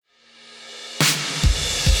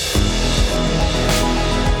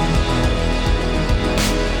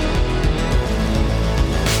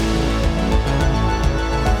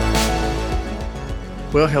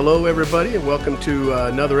Well, hello, everybody, and welcome to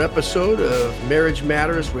another episode of Marriage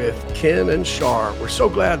Matters with Ken and Shar. We're so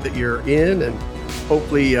glad that you're in and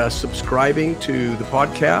hopefully subscribing to the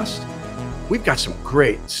podcast. We've got some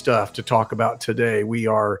great stuff to talk about today. We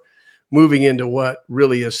are moving into what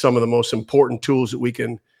really is some of the most important tools that we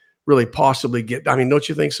can really possibly get. I mean, don't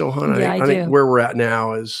you think so, hon? Yeah, I think where we're at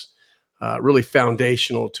now is really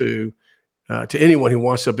foundational to anyone who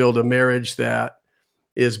wants to build a marriage that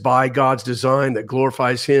is by God's design, that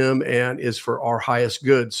glorifies Him and is for our highest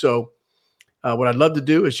good. So what I'd love to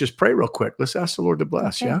do is just pray real quick. Let's ask the Lord to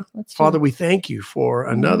bless. Okay, Yeah. let's do Father, it. we thank you for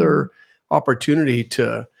another opportunity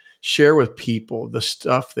to share with people the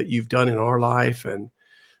stuff that you've done in our life and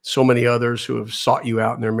so many others who have sought you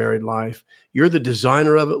out in their married life. You're the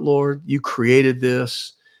designer of it, Lord. You created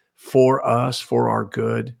this for us, for our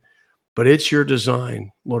good, but it's your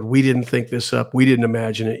design. Lord, we didn't think this up. We didn't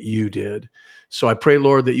imagine it. You did. So I pray,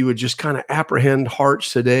 Lord, that you would just kind of apprehend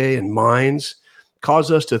hearts today and minds, cause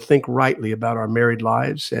us to think rightly about our married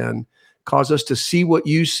lives and cause us to see what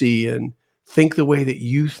you see and think the way that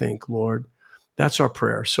you think, Lord. That's our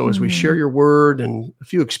prayer. So as we share your word and a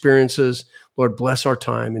few experiences, Lord, bless our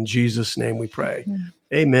time. In Jesus' name we pray.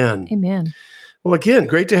 Amen. Amen. Well, again,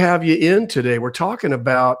 great to have you in today. We're talking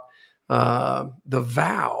about the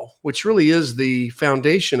vow, which really is the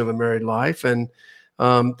foundation of a married life. And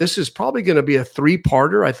this is probably going to be a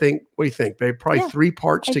three-parter, I think. What do you think, babe? Probably 3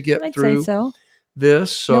 parts to get I'd through say so.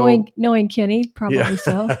 this. So Knowing Kenny, probably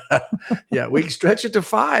so. Yeah, we can stretch it to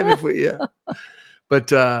 5 if we, yeah. But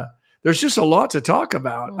there's just a lot to talk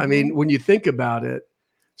about. I mean, when you think about it,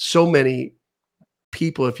 so many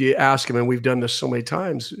people, if you ask them, and we've done this so many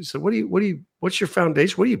times, so what's your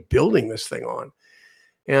foundation? What are you building this thing on?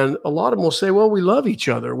 And a lot of them will say, well, we love each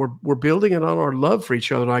other. We're building it on our love for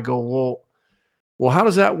each other. And I go, well, how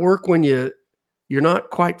does that work when you're not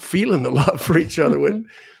quite feeling the love for each other,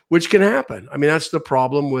 which can happen? I mean, that's the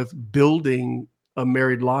problem with building a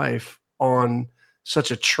married life on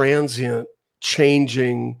such a transient,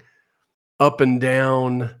 changing, up and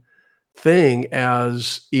down thing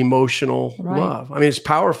as emotional love. I mean, it's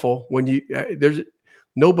powerful when there's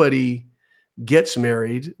nobody gets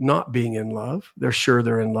married not being in love. They're sure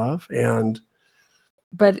they're in love,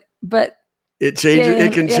 but it changes.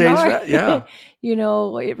 It can change that. Yeah.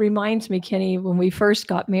 It reminds me, Kenny, when we first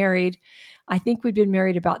got married, I think we'd been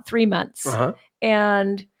married about 3 months,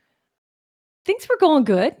 and things were going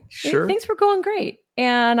good. Sure. Things were going great.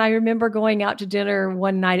 And I remember going out to dinner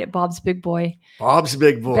one night at Bob's Big Boy. Bob's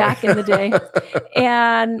Big Boy. Back in the day.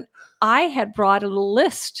 And I had brought a little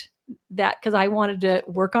list because I wanted to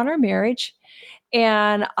work on our marriage.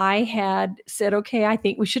 And I had said, okay, I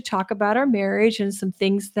think we should talk about our marriage and some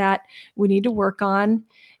things that we need to work on.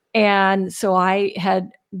 And so I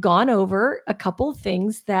had gone over a couple of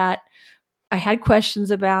things that I had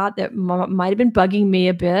questions about that might have been bugging me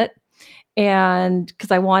a bit. And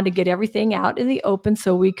because I wanted to get everything out in the open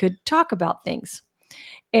so we could talk about things.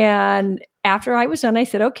 And after I was done, I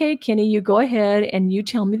said, okay, Kenny, you go ahead and you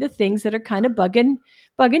tell me the things that are kind of bugging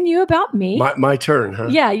you about me. My turn, huh?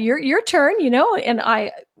 Yeah, your turn,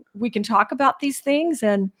 and we can talk about these things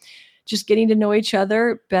and just getting to know each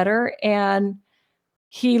other better. And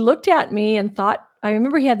he looked at me and thought, I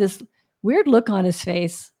remember he had this weird look on his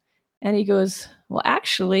face, and he goes, well,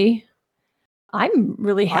 actually, I'm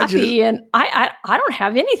really happy, and I don't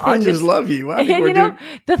have anything. I just love you. I think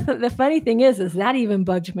the funny thing is that even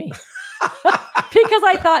bugged me because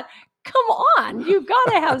I thought, come on, you've got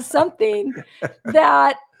to have something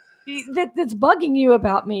that's bugging you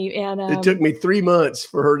about me. And it took me 3 months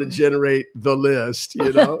for her to generate the list.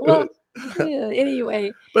 Well,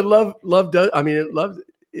 anyway. But love does. I mean, love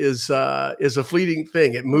is a fleeting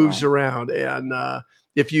thing. It moves around, and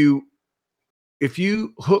if you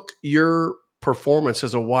hook your performance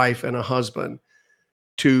as a wife and a husband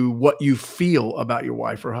to what you feel about your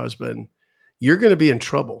wife or husband, you're going to be in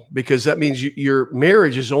trouble, because that means your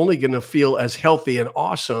marriage is only going to feel as healthy and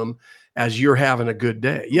awesome as you're having a good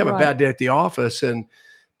day. You have a bad day at the office, and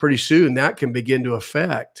pretty soon that can begin to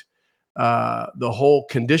affect the whole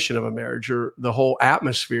condition of a marriage or the whole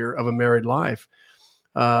atmosphere of a married life.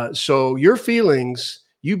 So your feelings,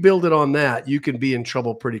 you build it on that, you can be in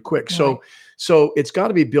trouble pretty quick. So it's got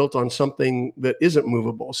to be built on something that isn't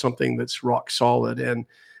movable, something that's rock solid. And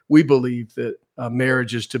we believe that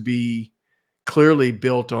marriage is to be clearly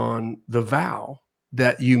built on the vow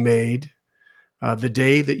that you made the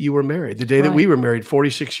day that you were married, the day that we were married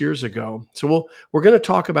 46 years ago. So we're going to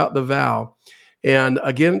talk about the vow. And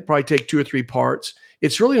again, probably take 2 or 3 parts.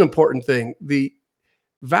 It's really an important thing. The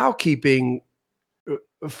vow keeping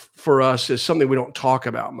for us is something we don't talk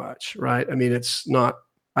about much, right? I mean, it's not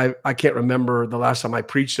I can't remember the last time I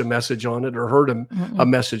preached a message on it or heard a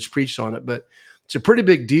message preached on it, but it's a pretty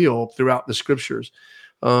big deal throughout the scriptures.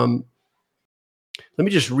 Let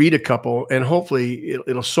me just read a couple, and hopefully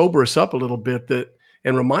it'll sober us up a little bit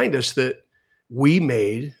and remind us that we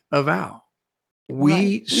made a vow.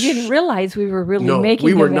 We didn't realize we were really making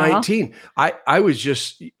we were a vow. 19. I was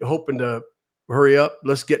just hoping to hurry up.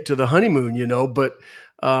 Let's get to the honeymoon, but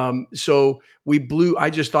so we blew. I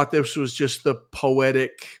just thought this was just the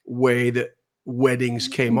poetic way that weddings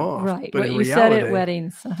came off. Right. But what you said at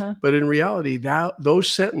weddings. But in reality,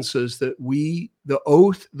 those sentences the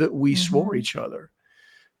oath that we swore each other,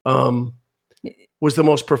 was the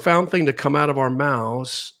most profound thing to come out of our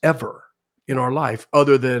mouths ever in our life,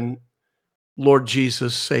 other than, Lord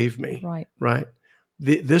Jesus, save me. Right.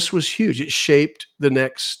 This was huge. It shaped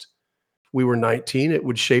we were 19. It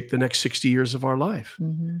would shape the next 60 years of our life,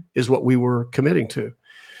 is what we were committing to.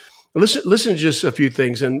 Listen to just a few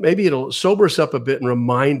things, and maybe it'll sober us up a bit and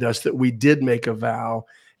remind us that we did make a vow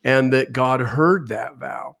and that God heard that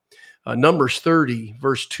vow. Numbers 30,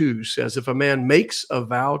 verse 2 says, if a man makes a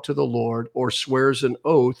vow to the Lord or swears an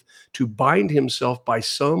oath to bind himself by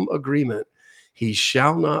some agreement, he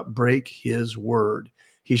shall not break his word.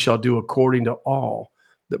 He shall do according to all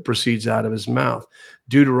that proceeds out of his mouth.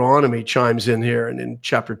 Deuteronomy chimes in here, and in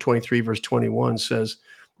chapter 23, verse 21 says,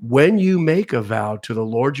 when you make a vow to the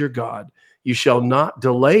Lord your God, you shall not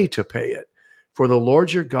delay to pay it, for the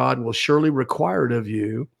Lord your God will surely require it of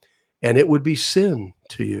you, and it would be sin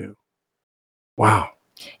to you. Wow.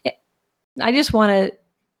 I just want to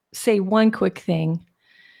say one quick thing.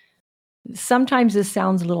 Sometimes this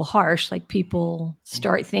sounds a little harsh, like people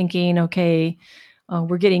start thinking, okay,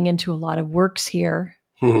 we're getting into a lot of works here.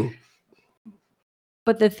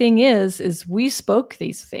 But the thing is we spoke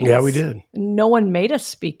these things. Yeah, we did. No one made us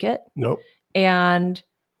speak it. Nope. And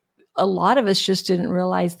a lot of us just didn't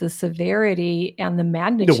realize the severity and the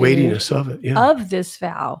magnitude, the weightiness of it, of this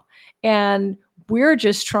vow. And we're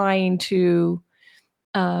just trying to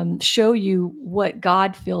show you what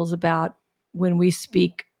God feels about when we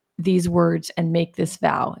speak these words and make this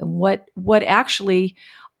vow, and what actually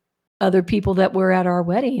other people that were at our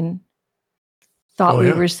wedding thought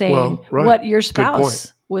we were saying, what your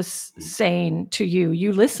spouse was saying to you.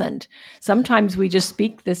 You listened. Sometimes we just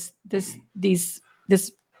speak this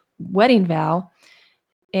wedding vow,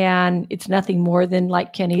 and it's nothing more than,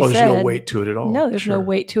 like Kenny said, there's no weight to it at all. No, there's no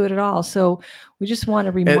weight to it at all. So we just want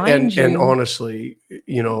to remind you. And honestly,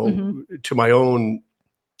 to my own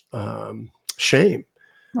shame,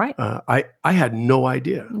 right? I had no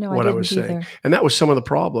idea what I was saying, and that was some of the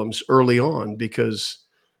problems early on, because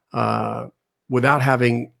without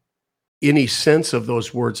having any sense of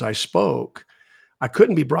those words I spoke, I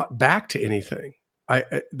couldn't be brought back to anything.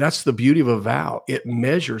 That's the beauty of a vow. It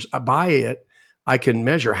measures. By it, I can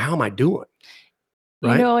measure, how am I doing?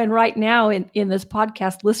 Right? And right now in this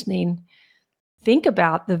podcast listening, think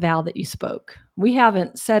about the vow that you spoke. We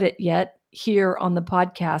haven't said it yet here on the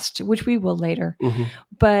podcast, which we will later.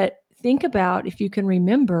 But think about, if you can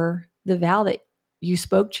remember the vow that you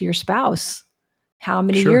spoke to your spouse. How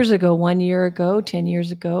many years ago? 1 year ago, 10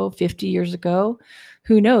 years ago, 50 years ago?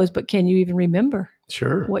 Who knows? But can you even remember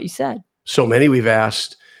what you said? So many we've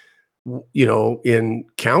asked, in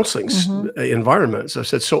counseling environments. I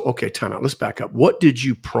said, okay, time out. Let's back up. What did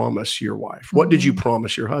you promise your wife? What did you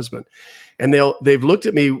promise your husband? And they've looked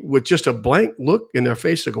at me with just a blank look in their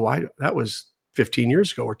face to go, that was 15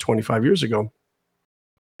 years ago or 25 years ago.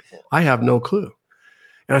 I have no clue.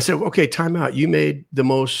 And I said, okay, time out. You made the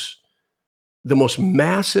most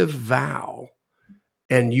massive vow,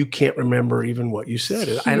 and you can't remember even what you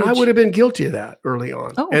said. And I would have been guilty of that early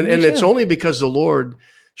on. And it's only because the Lord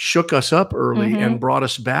shook us up early and brought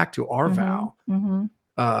us back to our vow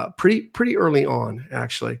pretty early on,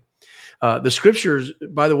 actually. The scriptures,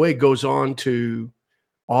 by the way, goes on to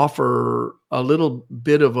offer a little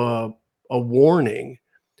bit of a warning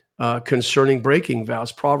concerning breaking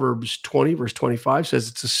vows. Proverbs 20, verse 25 says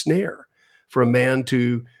it's a snare for a man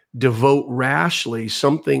to devote rashly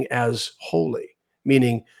something as holy,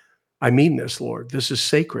 meaning, I mean this, Lord. This is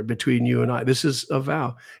sacred between you and I. This is a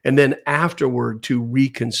vow. And then afterward to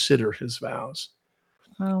reconsider his vows.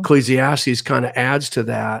 Wow. Ecclesiastes kind of adds to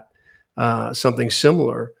that something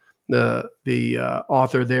similar. The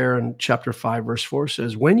author there in chapter 5, verse 4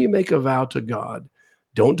 says, when you make a vow to God,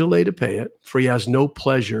 don't delay to pay it, for he has no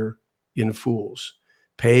pleasure in fools.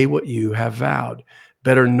 Pay what you have vowed.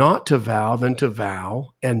 Better not to vow than to vow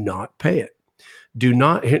and not pay it. Do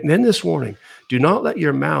not, and then this warning, do not let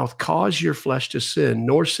your mouth cause your flesh to sin,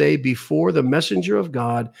 nor say before the messenger of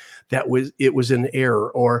God it was an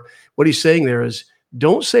error. Or what he's saying there is,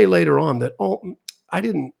 don't say later on that,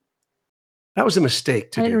 that was a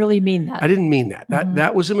mistake to I do. didn't really mean that. I didn't mean that. Mhm.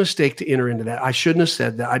 That was a mistake to enter into that. I shouldn't have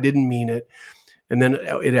said that. I didn't mean it. And then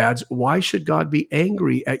it adds, why should God be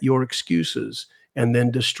angry at your excuses and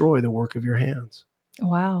then destroy the work of your hands?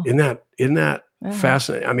 Wow. Isn't that Yeah.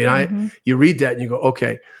 fascinating? I mean, you read that and you go,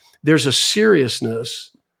 okay, there's a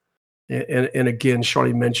seriousness. And again,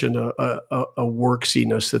 Charlie mentioned a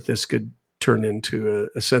worksiness that this could turn into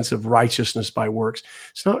a sense of righteousness by works.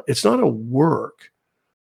 It's not a work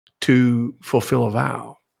to fulfill a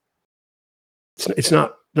vow. It's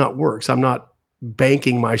not works. I'm not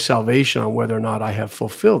banking my salvation on whether or not I have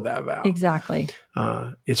fulfilled that vow. Exactly.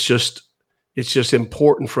 It's just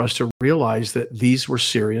important for us to realize that these were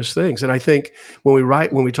serious things. And I think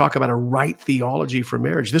when we talk about a right theology for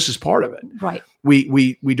marriage, this is part of it. Right.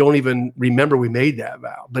 We don't even remember we made that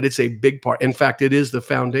vow, but it's a big part. In fact, it is the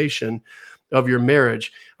foundation of your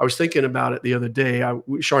marriage. I was thinking about it the other day.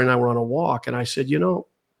 Shari and I were on a walk, and I said, the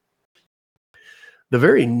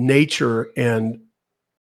very nature and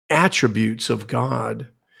attributes of God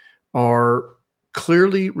are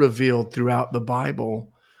clearly revealed throughout the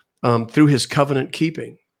Bible through his covenant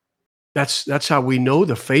keeping. That's how we know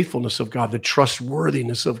the faithfulness of God, the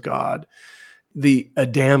trustworthiness of God, the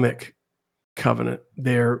Adamic covenant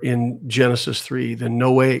there in Genesis 3, the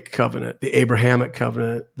Noahic covenant, the Abrahamic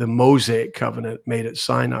covenant, the Mosaic covenant made at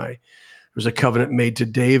Sinai. There was a covenant made to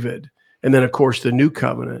David. And then, of course, the new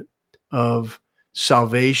covenant of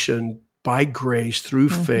salvation by grace through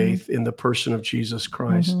faith in the person of Jesus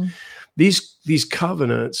Christ. These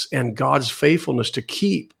covenants and God's faithfulness to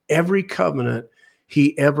keep every covenant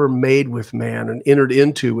he ever made with man and entered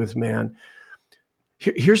into with man.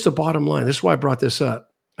 Here's the bottom line. This is why I brought this up.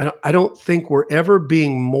 I don't think we're ever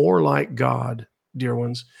being more like God, dear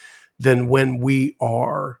ones, than when we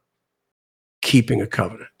are keeping a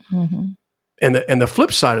covenant. And the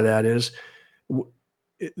flip side of that is,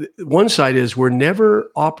 one side is we're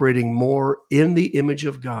never operating more in the image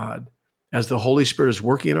of God as the Holy Spirit is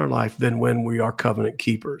working in our life than when we are covenant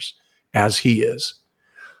keepers, as he is.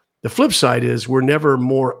 The flip side is we're never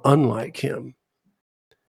more unlike him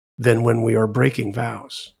than when we are breaking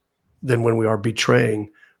vows, than when we are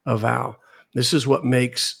betraying a vow. This is what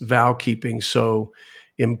makes vow keeping so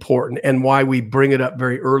important, and why we bring it up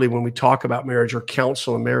very early when we talk about marriage or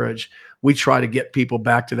counsel in marriage. We try to get people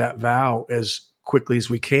back to that vow as quickly as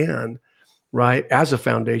we can, right, as a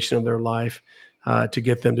foundation of their life, to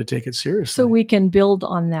get them to take it seriously. So we can build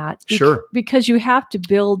on that. Sure. Because you have to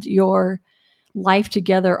build your life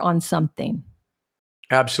together on something.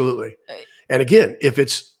 Absolutely. And again, if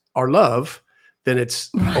it's our love, then it's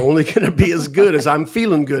only going to be as good as I'm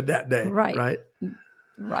feeling good that day. Right.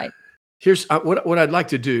 Here's what I'd like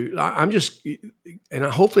to do. And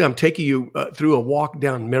hopefully I'm taking you through a walk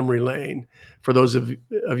down memory lane for those of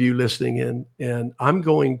you listening in, and I'm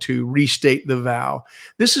going to restate the vow.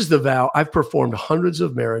 This is the vow. I've performed hundreds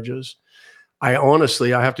of marriages. I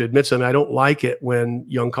have to admit something. I don't like it when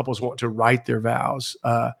young couples want to write their vows.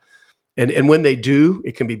 And when they do,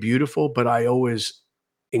 it can be beautiful, but I always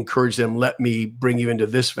encourage them, let me bring you into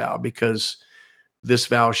this vow, because this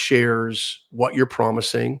vow shares what you're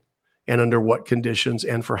promising and under what conditions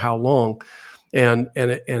and for how long. And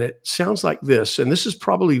it sounds like this, and this is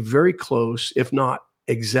probably very close, if not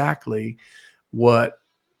exactly, what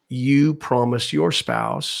you promised your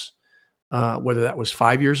spouse, whether that was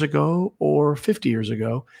 5 years ago or 50 years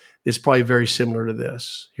ago. It's probably very similar to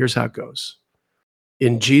this. Here's how it goes.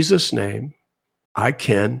 In Jesus' name, I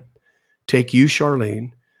can take you,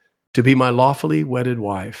 Charlene, to be my lawfully wedded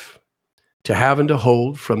wife, to have and to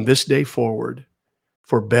hold from this day forward,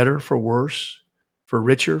 for better, for worse, for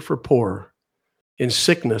richer, for poorer, in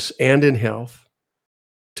sickness and in health,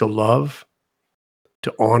 to love,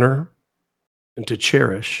 to honor, and to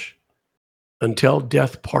cherish until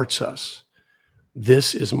death parts us.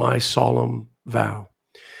 This is my solemn vow.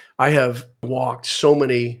 I have walked so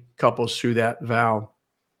many couples through that vow.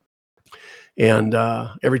 And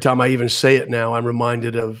every time I even say it now, I'm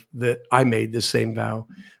reminded of that I made the same vow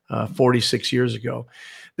 46 years ago.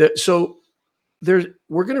 So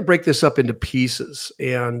we're going to break this up into pieces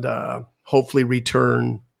and hopefully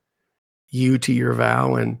return you to your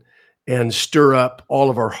vow and stir up all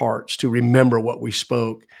of our hearts to remember what we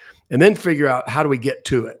spoke, and then figure out, how do we get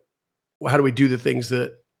to it? How do we do the things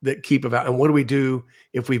that keep a vow? And what do we do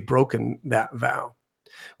if we've broken that vow?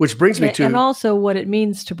 Which brings me to, and also what it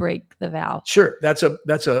means to break the vow. Sure, that's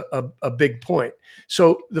a big point.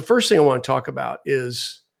 So the first thing I want to talk about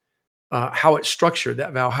is how it's structured.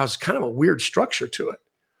 That vow has kind of a weird structure to it.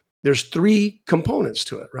 There's 3 components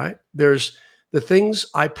to it, right? There's the things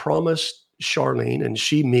I promised Charlene and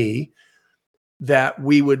she me, that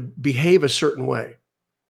we would behave a certain way.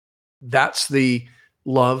 That's the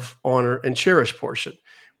love, honor, and cherish portion.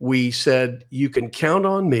 We said, you can count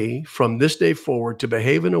on me from this day forward to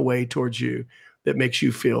behave in a way towards you that makes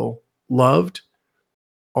you feel loved,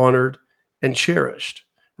 honored, and cherished,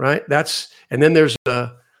 right? And then there's a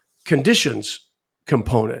conditions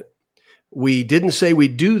component. We didn't say we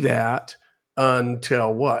do that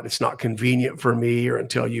until what? It's not convenient for me, or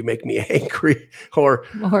until you make me angry, or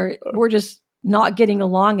we're just not getting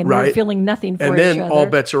along and right? We're feeling nothing for and each then other. all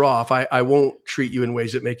bets are off. I won't treat you in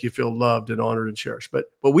ways that make you feel loved and honored and cherished. But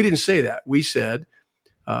we didn't say that. We said,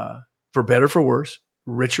 for better, for worse,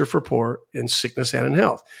 richer, for poor, in sickness and in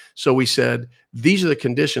health. So we said, these are the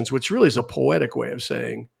conditions, which really is a poetic way of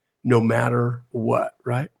saying no matter what,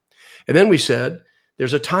 right? And then we said,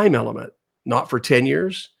 there's a time element, not for 10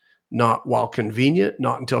 years, not while convenient,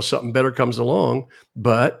 not until something better comes along,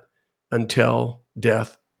 but until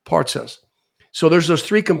death parts us. So there's those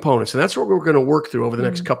three components, and that's what we're going to work through over the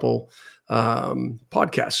next couple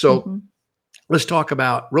podcasts. So let's talk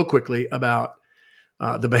real quickly about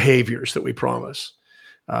the behaviors that we promise,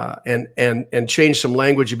 and change some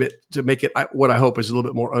language a bit to make it what I hope is a little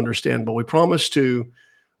bit more understandable. We promise to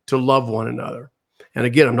love one another. And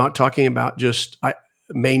again, I'm not talking about just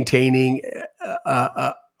maintaining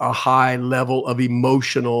a high level of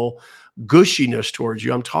emotional gushiness towards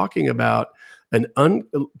you. I'm talking about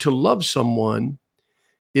to love someone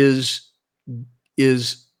is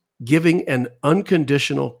giving an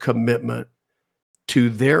unconditional commitment to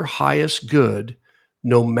their highest good,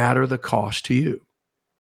 no matter the cost to you.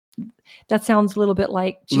 That sounds a little bit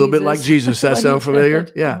like Jesus. A little bit like Jesus. That sound familiar?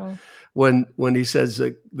 Yeah. Uh-huh. When he says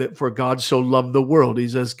that for God so loved the world, he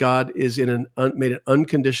says God is made an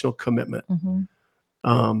unconditional commitment.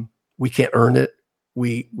 We can't earn it.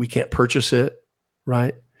 We can't purchase it,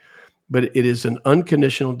 right? But it is an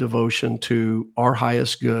unconditional devotion to our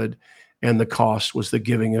highest good, and the cost was the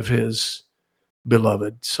giving of his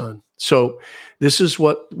beloved son. So this is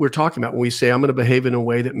what we're talking about when we say, I'm going to behave in a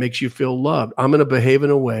way that makes you feel loved. I'm going to behave in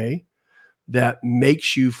a way that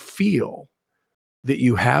makes you feel that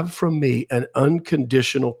you have from me an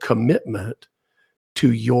unconditional commitment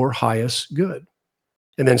to your highest good.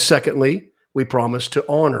 And then secondly, we promise to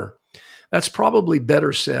honor. That's probably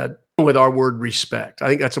better said with our word respect. I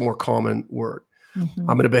think that's a more common word. I'm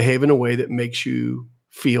going to behave in a way that makes you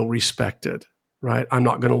feel respected, right? I'm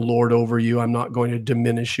not going to lord over you. I'm not going to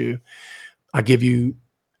diminish you. I give you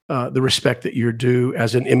the respect that you're due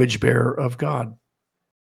as an image bearer of God.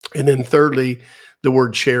 And then thirdly, the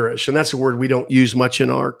word cherish. And that's a word we don't use much in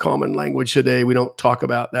our common language today. We don't talk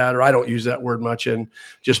about that, or I don't use that word much in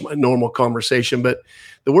just my normal conversation. But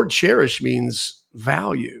the word cherish means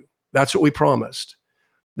value. That's what we promised,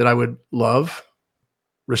 that I would love,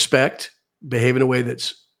 respect, behave in a way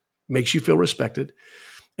that makes you feel respected,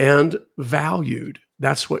 and valued.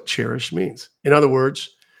 That's what cherish means. In other words,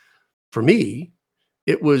 for me,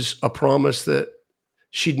 it was a promise that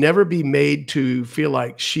she'd never be made to feel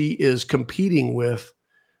like she is competing with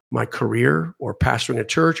my career or pastoring a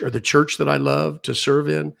church or the church that I love to serve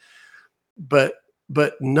in. But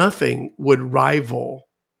nothing would rival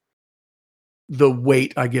the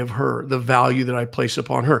weight I give her, the value that I place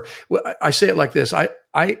upon her. Well, I say it like this. I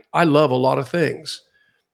love a lot of things.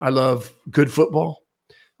 I love good football.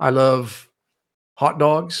 I love hot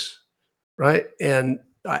dogs, right? And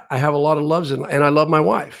I have a lot of loves, and I love my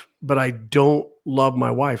wife, but I don't love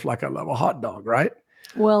my wife like I love a hot dog, right?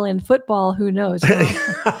 Well, in football, who knows?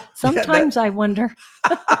 Sometimes I wonder.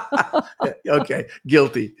 Okay,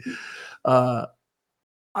 guilty. The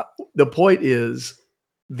point is,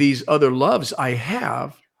 these other loves I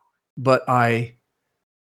have, but I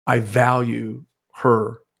value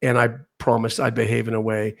her, and I promised I'd behave in a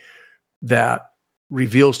way that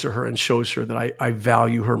reveals to her and shows her that I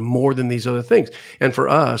value her more than these other things. And for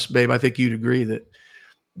us, babe, I think you'd agree that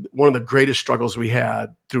one of the greatest struggles we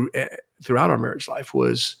had throughout our marriage life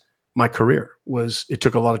was my career. It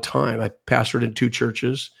took a lot of time. I pastored in 2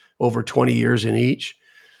 churches, over 20 years in each.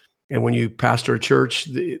 And when you pastor a church,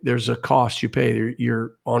 there's a cost you pay.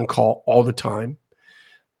 You're on call all the time,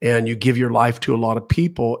 and you give your life to a lot of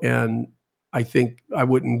people. And I think I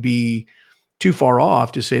wouldn't be too far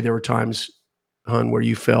off to say there were times, hon, where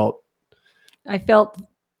you felt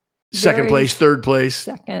second place, third place,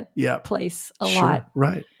 second place a lot.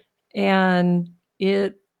 Right. And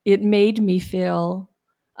it made me feel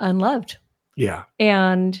unloved. Yeah.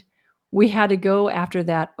 And we had to go after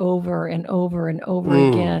that over and over and over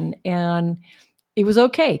again. And it was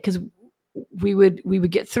okay, because we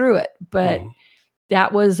would get through it. But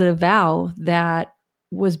that was a vow that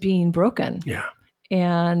was being broken. Yeah.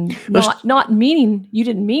 and not meaning, you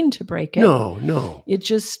didn't mean to break it. No. It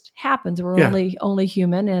just happens. We're only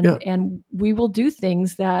human, and we will do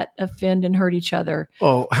things that offend and hurt each other.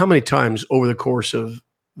 Oh, how many times over the course of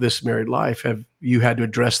this married life have you had to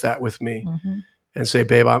address that with me and say,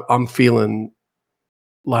 babe, I'm feeling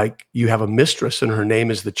like you have a mistress and her name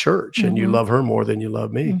is the church and you love her more than you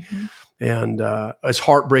love me. And as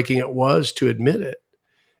heartbreaking it was to admit it,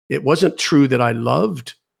 it wasn't true that I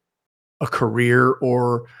loved a career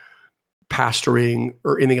or pastoring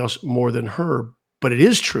or anything else more than her, but it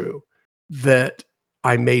is true that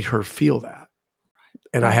I made her feel that.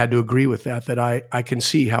 And I had to agree with that I can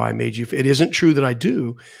see how I made you feel. It isn't true that I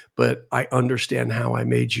do, but I understand how I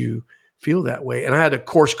made you feel that way. And I had to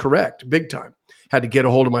course correct big time. Had to get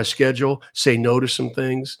a hold of my schedule, say no to some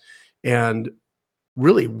things, and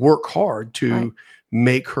really work hard to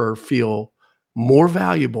make her feel more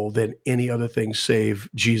valuable than any other thing save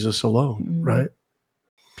Jesus alone, right?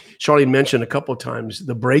 Charlene mentioned a couple of times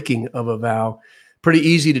the breaking of a vow. Pretty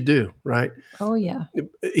easy to do, right? Oh, yeah.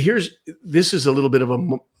 This is a little bit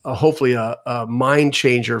of hopefully a mind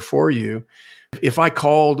changer for you. If I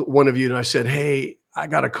called one of you and I said, hey, I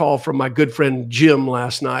got a call from my good friend Jim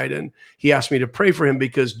last night, and he asked me to pray for him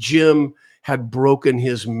because Jim had broken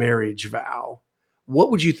his marriage vow, what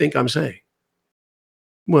would you think I'm saying?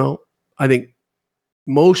 Well, I think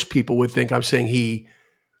most people would think I'm saying he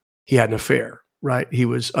had an affair, right? He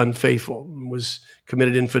was unfaithful, was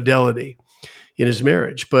committed infidelity in his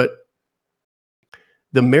marriage. But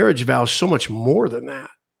the marriage vow is so much more than that.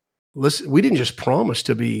 Listen, we didn't just promise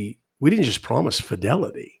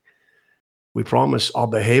fidelity. We promise I'll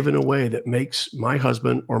behave in a way that makes my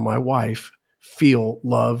husband or my wife feel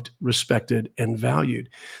loved, respected, and valued,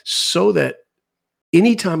 so that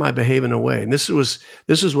anytime I behave in a way, and this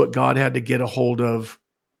is what God had to get a hold of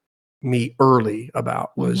me early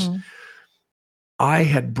about, was I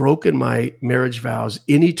had broken my marriage vows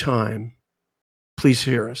anytime, please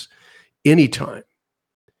hear us, anytime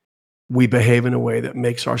we behave in a way that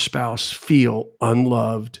makes our spouse feel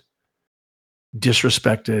unloved,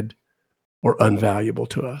 disrespected, or unvaluable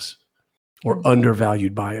to us, or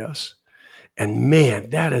undervalued by us. And man,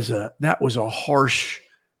 that was a harsh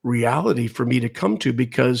reality for me to come to,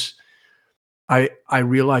 because I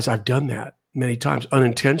realized I've done that many times,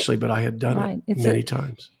 unintentionally, but I had done it many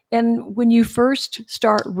times. And when you first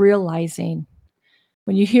start realizing,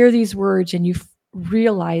 when you hear these words and you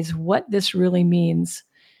realize what this really means,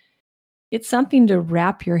 it's something to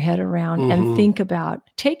wrap your head around and think about.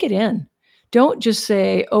 Take it in. Don't just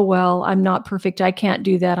say, oh, well, I'm not perfect. I can't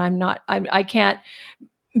do that. I can't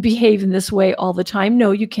behave in this way all the time.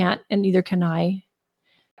 No, you can't, and neither can I.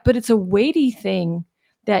 But it's a weighty thing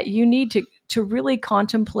that you need to really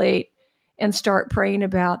contemplate and start praying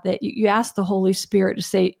about, that you ask the Holy Spirit to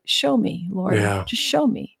say, show me, Lord, just show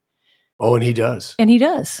me. Oh, and he does. And he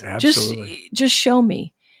does. Absolutely. Just show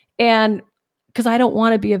me. And because I don't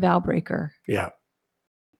want to be a vow breaker. Yeah.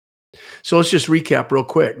 So let's just recap real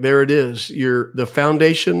quick. There it is. The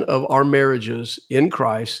foundation of our marriages in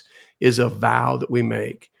Christ is a vow that we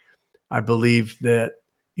make. I believe that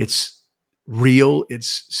it's real,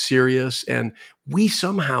 it's serious, and we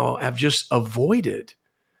somehow have just avoided,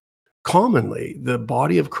 commonly, the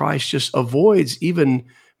body of Christ just avoids even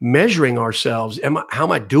measuring ourselves. How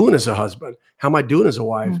am I doing as a husband? How am I doing as a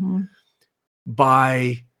wife?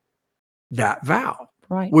 By that vow.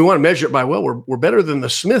 Right. We want to measure it by, well, we're better than the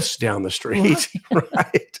Smiths down the street,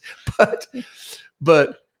 right?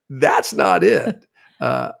 But that's not it.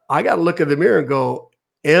 I got to look in the mirror and go,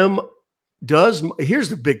 here's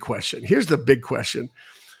the big question.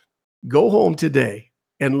 Go home today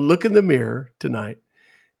and look in the mirror tonight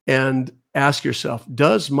and ask yourself,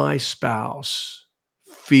 does my spouse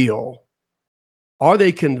are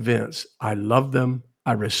they convinced I love them,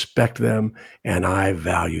 I respect them, and I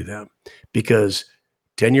value them? Because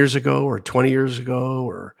 10 years ago or 20 years ago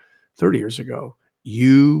or 30 years ago,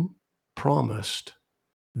 you promised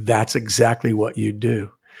that's exactly what you do.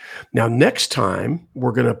 Now, next time,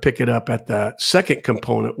 we're going to pick it up at the second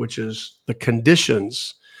component, which is the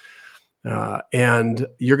conditions. And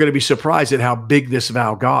you're going to be surprised at how big this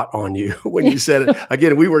vow got on you when you said it.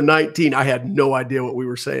 Again, we were 19. I had no idea what we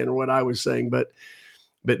were saying or what I was saying, but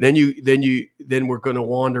then we're going to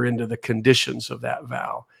wander into the conditions of that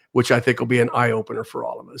vow, which I think will be an eye-opener for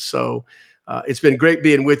all of us. So it's been great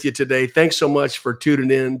being with you today. Thanks so much for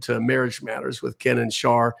tuning in to Marriage Matters with Ken and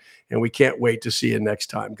Shar, and we can't wait to see you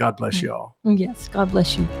next time. God bless you all. Yes, God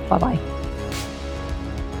bless you. Bye-bye.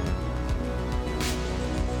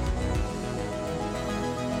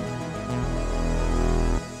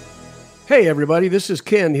 Hey, everybody, this is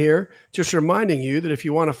Ken here. Just reminding you that if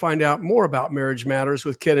you want to find out more about Marriage Matters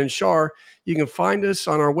with Ken and Shar, you can find us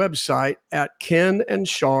on our website at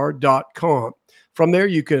kenandshar.com. From there,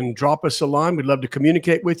 you can drop us a line. We'd love to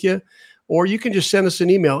communicate with you. Or you can just send us an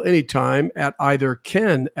email anytime at either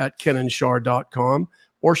ken@kenandshar.com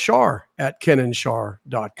or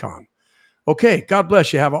shar@kenandshar.com. Okay, God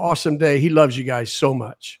bless you. Have an awesome day. He loves you guys so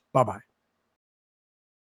much. Bye-bye.